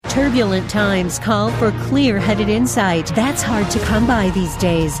Turbulent times call for clear-headed insight. That's hard to come by these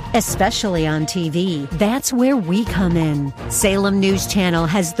days, especially on TV. That's where we come in. Salem News Channel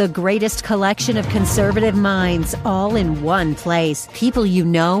has the greatest collection of conservative minds all in one place. People you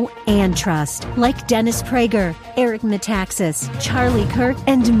know and trust, like Dennis Prager, Eric Metaxas, Charlie Kirk,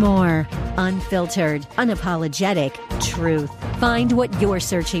 and more. Unfiltered, unapologetic truth. Find what you're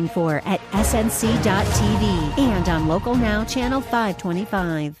searching for at snc.tv and on Local Now, Channel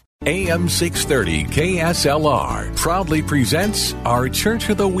 525. AM 630 KSLR proudly presents our Church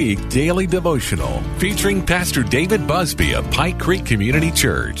of the Week Daily Devotional featuring Pastor David Busby of Pike Creek Community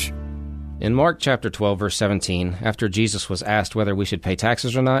Church. In Mark chapter 12, verse 17, after Jesus was asked whether we should pay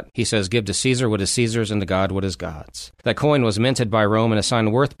taxes or not, he says, "Give to Caesar what is Caesar's and to God what is God's." That coin was minted by Rome and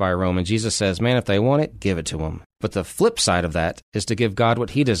assigned worth by Rome, and Jesus says, man, if they want it, give it to them. But the flip side of that is to give God what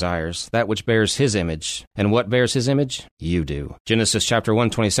he desires, that which bears his image. And what bears his image? You do. Genesis chapter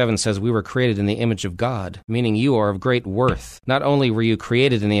 1:27 says we were created in the image of God, meaning you are of great worth. Not only were you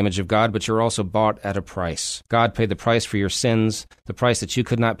created in the image of God, but you're also bought at a price. God paid the price for your sins, the price that you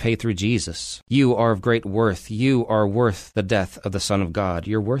could not pay through Jesus. You are of great worth. You are worth the death of the Son of God.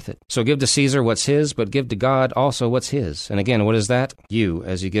 You're worth it. So give to Caesar what's his, but give to God also what's his. And again, what is that? You,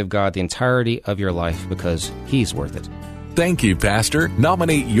 as you give God the entirety of your life because he's worth it. Thank you, Pastor.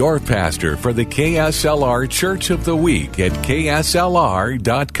 Nominate your pastor for the KSLR Church of the Week at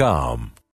kslr.com.